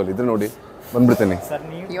ಈಗ. T2 ಅಲ್ಲಿ ಇದ್ರೆ ನೋಡಿ ಬಂದ್ಬಿಡ್ತೀನಿ.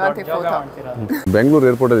 ಬೆಂಗಳೂರು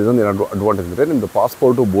ಏರ್ಪೋರ್ಟಲ್ಲಿ ಇದೊಂದು ಏನು ಅಡ್ವಾಂಟೇಜ್ ಅಂದರೆ, ನಿಮ್ಮದು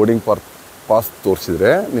ಪಾಸ್ಪೋರ್ಟು ಬೋರ್ಡಿಂಗ್ ಪಾಸ್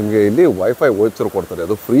ತೋರಿಸಿದ್ರೆ ನಿಮಗೆ ಇಲ್ಲಿ ವೈಫೈ ವೋಚರ್ ಕೊಡ್ತಾರೆ.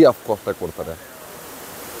 ಅದು ಫ್ರೀ ಆಫ್ ಕಾಸ್ಟಾಗಿ ಕೊಡ್ತಾರೆ.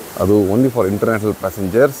 ಅದು ಓನ್ಲಿ ಫಾರ್ ಇಂಟರ್ನ್ಯಾಷನಲ್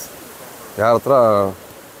ಪ್ಯಾಸೆಂಜರ್ಸ್. ಯಾರ ಹತ್ರ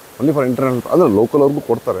ಓನ್ಲಿ ಫಾರ್ ಇಂಟರ್ನ್ಯಾಷನಲ್ ಅಂದರೆ ಲೋಕಲ್ ಅವ್ರಿಗೂ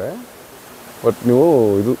ಕೊಡ್ತಾರೆ. ಬಟ್ ನೀವು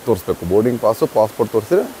ಇದು ತೋರಿಸ್ಬೇಕು, ಬೋರ್ಡಿಂಗ್ ಪಾಸು, ಪಾಸ್ಪೋರ್ಟ್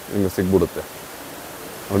ತೋರಿಸಿದ್ರೆ ನಿಮಗೆ ಸಿಗ್ಬಿಡುತ್ತೆ.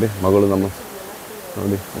 ನೋಡಿ ಮಗಳು ನಮ್ಮ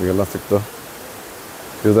ನೋಡಿ ಇವೆಲ್ಲ ಸಿಕ್ತು.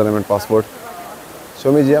 ಯೂಸರ್ ನೇಮ್ ಪಾಸ್ಪೋರ್ಟ್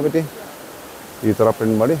ಶೋಮಿ ಜಿಯಾ ಬೇಟಿ ಈ ಥರ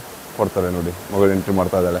ಪ್ರಿಂಟ್ ಮಾಡಿ ಕೊಡ್ತಾರೆ. ನೋಡಿ ಮಗಳು ಎಂಟ್ರಿ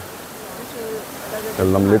ಮಾಡ್ತಾ ಇದ್ದಾಳೆ.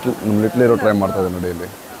 ಎಲ್ಲ ನಮ್ಮ ಲಿಟ್ಲ್ ಇರೋ ಟ್ರೈ ಮಾಡ್ತಾ ಇದೆ ನೋಡಿ ಇಲ್ಲಿ.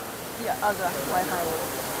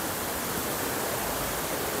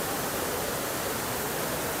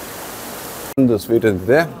 ಒಂದು ಸ್ವೀಟ್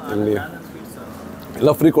ಅಂತಿದೆ ಇಲ್ಲಿ.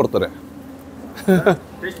 ಎಲ್ಲ ಫ್ರೀ ಕೊಡ್ತಾರೆ.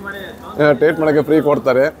 ಟೇಸ್ಟ್ ಮಾಡೋಕ್ಕೆ ಫ್ರೀ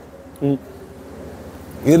ಕೊಡ್ತಾರೆ.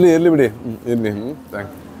 ಇರಲಿ ಬಿಡಿ ಇರಲಿ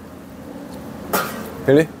ಥ್ಯಾಂಕ್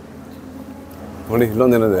ಹೇಳಿ ನೋಡಿ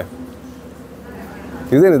ಇಲ್ಲೊಂದೇನಿದೆ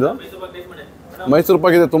ಇದೇನಿದು ಮೈಸೂರು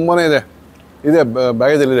ಪಾಕ್ ಇದೆ ತುಂಬಾ ಇದೆ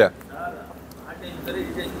ಬ್ಯಾಗೇಜಲ್ಲಿದೆ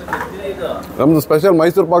ನಮ್ಮದು ಸ್ಪೆಷಲ್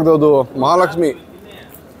ಮೈಸೂರು ಪಾಕ್ದು ಅದು ಮಹಾಲಕ್ಷ್ಮಿ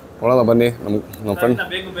ನೋಡೋಣ ಬನ್ನಿ ನಮ್ಮ ಫ್ರೆಂಡ್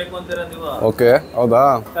ಓಕೆ ಹೌದಾ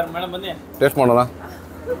ಟೇಸ್ಟ್ ಮಾಡೋಣ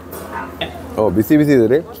ಓ ಬಿಸಿ ಇದೆ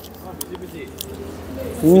ರೀ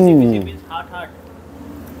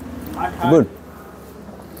ಗುಡ್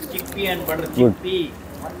ಗುಡ್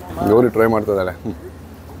ಗೌರಿ ಟ್ರೈ ಮಾಡ್ತಾ ಇದ್ದಾಳೆ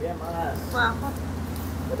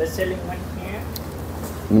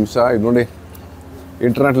ನಿಮಿಷ ಇದು ನೋಡಿ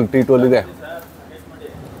ಇಂಟರ್ನ್ಯಾಷನಲ್ T2 ಅಲ್ಲಿದೆ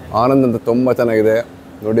ಆನಂದ್ ಅಂತ ತುಂಬ ಚೆನ್ನಾಗಿದೆ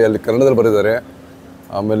ನೋಡಿ ಅಲ್ಲಿ ಕನ್ನಡದಲ್ಲಿ ಬರೆದಿದ್ದಾರೆ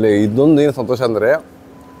ಆಮೇಲೆ ಇದೊಂದು ಏನು ಸಂತೋಷ ಅಂದರೆ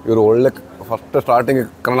ಇವರು ಒಳ್ಳೆ ಫಸ್ಟ್ ಸ್ಟಾರ್ಟಿಂಗ್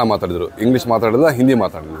ಕನ್ನಡ ಮಾತಾಡಿದ್ರು ಇಂಗ್ಲೀಷ್ ಮಾತಾಡಿಲ್ಲ ಹಿಂದಿ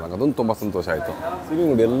ಮಾತಾಡಲಿಲ್ಲ ನಂಗೆ ಅದೊಂದು ತುಂಬ ಸಂತೋಷ ಆಯಿತು ಸೀಲಿಂಗ್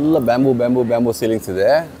ನೋಡಿ ಎಲ್ಲ ಬ್ಯಾಂಬೂ ಸೀಲಿಂಗ್ಸ್ ಇದೆ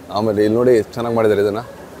ಆಮೇಲೆ ಇಲ್ಲಿ ನೋಡಿ ಎಷ್ಟು ಚೆನ್ನಾಗಿ ಮಾಡಿದ್ದಾರೆ ಇದನ್ನು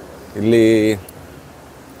ಇಲ್ಲಿ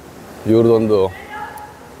ಇವ್ರದ್ದೊಂದು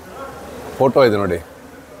ಫೋಟೋ ಇದೆ ನೋಡಿ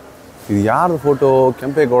ಇದು ಯಾರ್ದು ಫೋಟೋ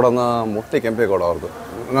ಕೆಂಪೇಗೌಡನ ಮೋಸ್ಟ್ಲಿ ಕೆಂಪೇಗೌಡ ಅವ್ರದ್ದು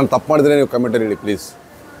ನಾನು ತಪ್ಪು ಮಾಡಿದರೆ ನೀವು ಕಮೆಂಟಲ್ಲಿ ಹೇಳಿ ಪ್ಲೀಸ್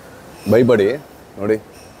ಬೈಬೇಡಿ ನೋಡಿ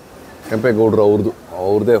ಕೆಂಪೇಗೌಡರು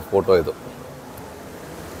ಅವ್ರದ್ದೇ ಫೋಟೋ ಇದು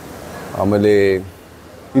ಆಮೇಲೆ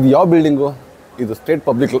ಇದು ಯಾವ ಬಿಲ್ಡಿಂಗು ಇದು ಸ್ಟೇಟ್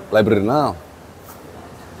ಪಬ್ಲಿಕ್ ಲೈಬ್ರರಿನಾ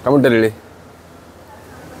ಕಮೆಂಟಲ್ಲಿ ಹೇಳಿ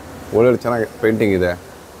ಒಳ್ಳೆ ಚೆನ್ನಾಗಿ ಪೇಂಟಿಂಗ್ ಇದೆ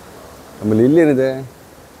ಆಮೇಲೆ ಇಲ್ಲೇನಿದೆ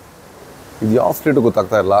ಇದು ಯಾವ ಸ್ಟ್ರೀಟು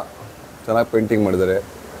ಗೊತ್ತಾಗ್ತಾ ಇಲ್ಲ ಚೆನ್ನಾಗಿ ಪೇಂಟಿಂಗ್ ಮಾಡಿದ್ದಾರೆ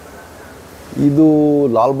ಇದು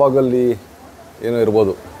ಲಾಲ್ಬಾಗಲ್ಲಿ ಏನೋ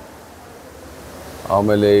ಇರ್ಬೋದು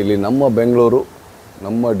ಆಮೇಲೆ ಇಲ್ಲಿ ನಮ್ಮ ಬೆಂಗಳೂರು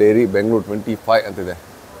ನಮ್ಮ ಡೈರಿ ಬೆಂಗಳೂರು 25 ಅಂತಿದೆ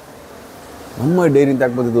ನಮ್ಮ ಡೈರಿ ಅಂತ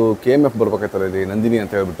ಹಾಕ್ಬೋದು KMF ಬರ್ಬೇಕಾಯ್ತಲ್ಲ ಇಲ್ಲಿ ನಂದಿನಿ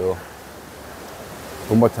ಅಂತ ಹೇಳ್ಬಿಟ್ಟು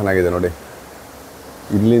ತುಂಬ ಚೆನ್ನಾಗಿದೆ ನೋಡಿ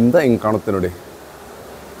ಇಲ್ಲಿಂದ ಹಿಂಗೆ ಕಾಣುತ್ತೆ ನೋಡಿ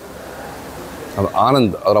ಅದು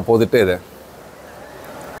ಆನಂದ್ ಅವ್ರ ಅಪೋಸಿಟೇ ಇದೆ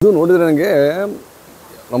ಇದು ನೋಡಿದರೆ ನನಗೆ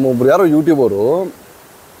ನಮ್ಮೊಬ್ರು ಯಾರೋ ಯೂಟ್ಯೂಬರು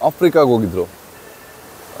ಆಫ್ರಿಕಾಗೆ ಹೋಗಿದ್ರು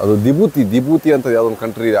ಅದು ದಿಬೂತಿ ಅಂತ ಯಾವುದೊಂದು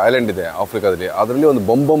ಕಂಟ್ರಿ ಐಲ್ಯಾಂಡ್ ಇದೆ ಆಫ್ರಿಕಾದಲ್ಲಿ ಅದರಲ್ಲಿ ಒಂದು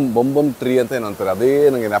ಬೊಂಬಮ್ ಟ್ರೀ ಅಂತ ಏನು ಅಂತಾರೆ ಅದೇ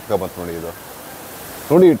ನನಗೆ ಜ್ಞಾಪಕ ಬಂತು ನೋಡಿ ಇದು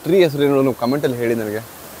ನೋಡಿ ಟ್ರೀ ಹೆಸರು ಏನು ನೀವು ಕಮೆಂಟಲ್ಲಿ ಹೇಳಿ ನನಗೆ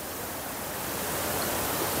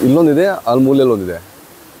ಇಲ್ಲೊಂದಿದೆ ಅಲ್ಲಿ ಮೂಲೆಯಲ್ಲಿ ಒಂದಿದೆ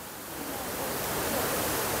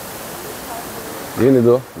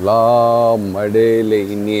ಏನಿದು ಲಾ ಮಡೇಲೆ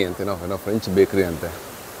ಇನ್ನಿ ಅಂತೇನೋ ಫ್ರೆಂಚ್ ಬೇಕ್ರಿ ಅಂತೆ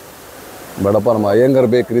ಬೇಡಪ್ಪ ನಮ್ಮ ಅಯ್ಯಂಗಾರ್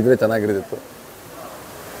ಬೇಕ್ರಿ ಇದ್ರೆ ಚೆನ್ನಾಗಿರ್ತಿತ್ತು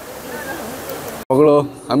ಮಗಳು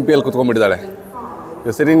ಹಂಪಿಯಲ್ಲಿ ಕುತ್ಕೊಂಡ್ಬಿಟ್ಟಿದ್ದಾಳೆ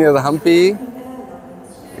ಸರಿ ನೀ ಅದು ಹಂಪಿ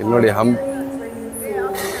ಇಲ್ಲಿ ನೋಡಿ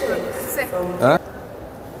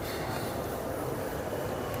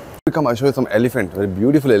Come, I show you some elephant. Very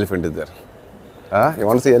beautiful elephant is there. You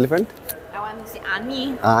want to see elephant? I want to see Ani.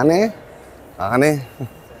 ಆನೆ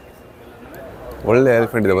ಒಳ್ಳೆ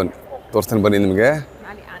ಎಲಿಫೆಂಟ್ ಇದೆ ಬನ್ನಿ ತೋರಿಸ್ತಾನೆ ಬನ್ನಿ ನಿಮಗೆ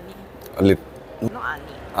ಅಲ್ಲಿ No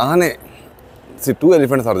Ani. ಆನೆ see 2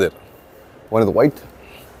 elephants are there. One is white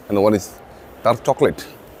and one is dark chocolate.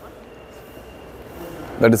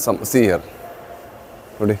 That is some see here.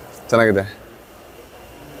 ನೋಡಿ ಚೆನ್ನಾಗಿದೆ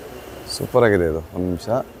ಸೂಪರ್ ಆಗಿದೆ ಇದು ಒಂದು ನಿಮಿಷ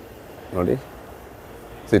ನೋಡಿ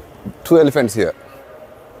see 2 elephants here.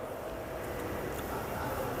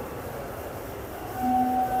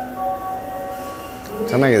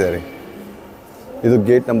 ಚೆನ್ನಾಗಿದೆ ರೀ ಇದು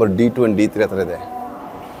gate number D2 and D3 ಹತ್ರ ಇದೆ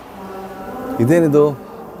ಇದೇನಿದು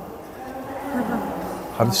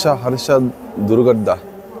ಹರ್ಷ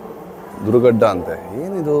ದುರ್ಗಡ್ಡ ಅಂತೆ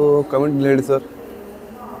ಏನಿದು ಕಮೆಂಟ್ ಹೇಳಿ ಸರ್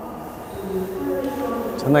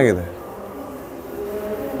ಚೆನ್ನಾಗಿದೆ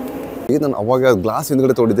ಈಗ ನಾನು ಅವಾಗ ಗ್ಲಾಸ್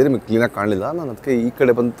ಹಿಂದ್ಗಡೆ ತೊಗೊಂಡಿದ್ದೆ ನಿಮಗೆ ಕ್ಲೀನಾಗಿ ಕಾಣಲಿಲ್ಲ ನಾನು ಅದಕ್ಕೆ ಈ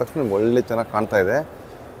ಕಡೆ ಬಂದ ತಕ್ಷಣ ಒಳ್ಳೆ ಚೆನ್ನಾಗಿ ಕಾಣ್ತಾ ಇದೆ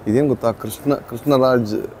ಇದೇನು ಗೊತ್ತಾ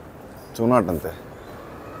ಕೃಷ್ಣರಾಜ್ ಚೌನಾಟ್ ಅಂತೆ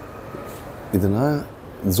ಇದನ್ನು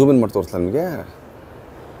ಝೂಮ್ ಇನ್ ಮಾಡಿ ತೋರಿಸ್ಲಾ ನಿಮಗೆ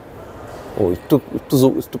ಓ ಇಷ್ಟು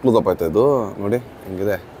ಕ್ಲೋಸ್ ಅಪ್ ಆಯ್ತಾ ಇದು ನೋಡಿ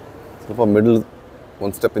ಹೆಂಗಿದೆ ಸ್ವಲ್ಪ ಮಿಡಲ್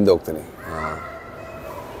ಒಂದು ಸ್ಟೆಪ್ ಹಿಂದೆ ಹೋಗ್ತೀನಿ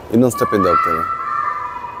ಇನ್ನೊಂದು ಸ್ಟೆಪ್ ಹಿಂದೆ ಹೋಗ್ತೀನಿ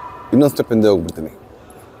ಇನ್ನೊಂದು ಸ್ಟೆಪ್ ಹಿಂದೆ ಹೋಗ್ಬಿಡ್ತೀನಿ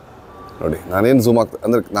ನೋಡಿ ನಾನೇನು ಝೂಮ್ ಆಗ್ತಾ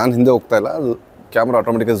ಅಂದರೆ ನಾನು ಹಿಂದೆ ಹೋಗ್ತಾ ಇಲ್ಲ ಅದು camera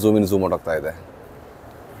ಆಟೋಮೆಟಿಕಾಗಿ zoom in zoom out ಆಗ್ತಾ ಇದೆ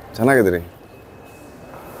ಚೆನ್ನಾಗಿದೆ ರೀ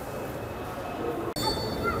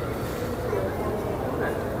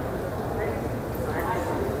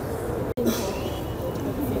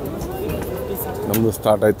ನಮ್ಮದು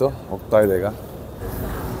ಸ್ಟಾರ್ಟ್ ಆಯಿತು ಹೋಗ್ತಾ ಇದೆ ಈಗ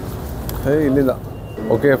ಇಲ್ಲಿಲ್ಲ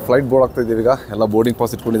ಓಕೆ ಫ್ಲೈಟ್ ಬೋರ್ಡ್ ಆಗ್ತಾ ಇದ್ದೀವಿ ಈಗ ಎಲ್ಲ ಬೋರ್ಡಿಂಗ್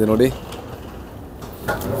ಪಾಸ್ ಇಟ್ಕೊಂಡಿದೆ ನೋಡಿ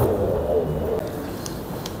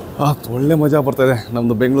ಒಳ್ಳೆ ಮಜಾ ಬರ್ತಾಯಿದೆ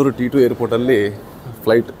ನಮ್ಮದು Bengaluru T2 ಏರ್ಪೋರ್ಟಲ್ಲಿ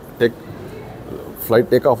flight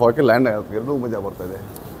take off ಆಗಿ ಲ್ಯಾಂಡ್ ಆಗುತ್ತೆ ಎರಡೂ ಮಜಾ ಬರ್ತಾಯಿದೆ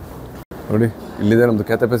ನೋಡಿ ಇಲ್ಲಿದೆ ನಮ್ಮದು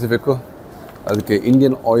ಕ್ಯಾಥೆ ಪೆಸಿಫಿಕ್ಕು ಅದಕ್ಕೆ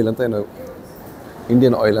ಇಂಡಿಯನ್ ಆಯಿಲ್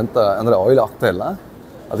ಅಂತ ಅಂದರೆ ಆಯಿಲ್ ಆಗ್ತಾಯಿಲ್ಲ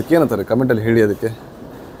ಅದಕ್ಕೇನಂತಾರೆ ಕಮೆಂಟಲ್ಲಿ ಹೇಳಿ ಅದಕ್ಕೆ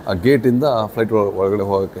ಆ ಗೇಟಿಂದ ಫ್ಲೈಟ್ ಒಳಗಡೆ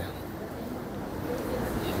ಹೋಗೋಕ್ಕೆ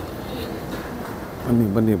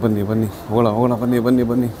ಬನ್ನಿ ಹೋಗೋಣ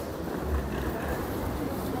ಬನ್ನಿ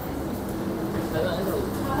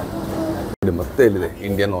ಬರುತ್ತೆ ಇಲ್ಲಿದೆ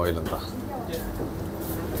ಇಂಡಿಯನ್ ಆಯಿಲ್ ಅಂತ.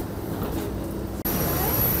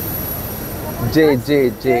 ಜೆ ಜೆ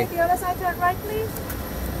ಜೆ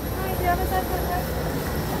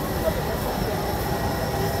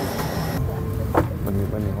ಬನ್ನಿ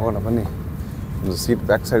ಬನ್ನಿ ಹೋಗೋಣ ಬನ್ನಿ. ಒಂದು ಸೀಟ್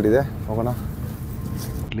ಬ್ಯಾಕ್ ಸೈಡ್ ಇದೆ, ಹೋಗೋಣ.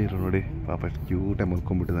 ಇರು ನೋಡಿ ಪಾಪ ಎಷ್ಟು ಕ್ಯೂಟಾಗಿ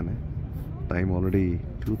ಮಲ್ಕೊಂಡ್ಬಿಟ್ಟಿದ್ದಾನೆ. ಟೈಮ್ ಆಲ್ರೆಡಿ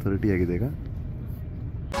 2:30 ಆಗಿದೆ ಈಗ.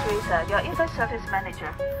 Your Info Service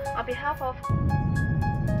Manager, on behalf of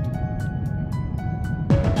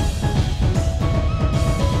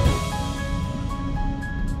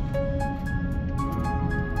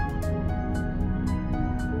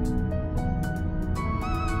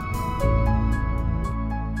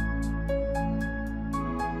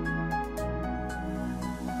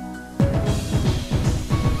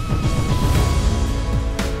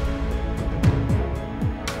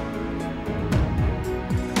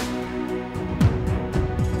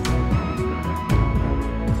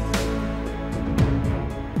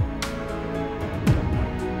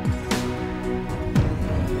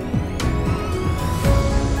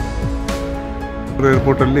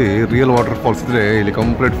ಏರ್ಪೋರ್ಟಲ್ಲಿ real water falls ಇದ್ರೆ ಇಲ್ಲಿ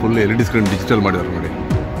complete full LED screen digital ಮಾಡಿದ್ದಾರೆ ನೋಡಿ.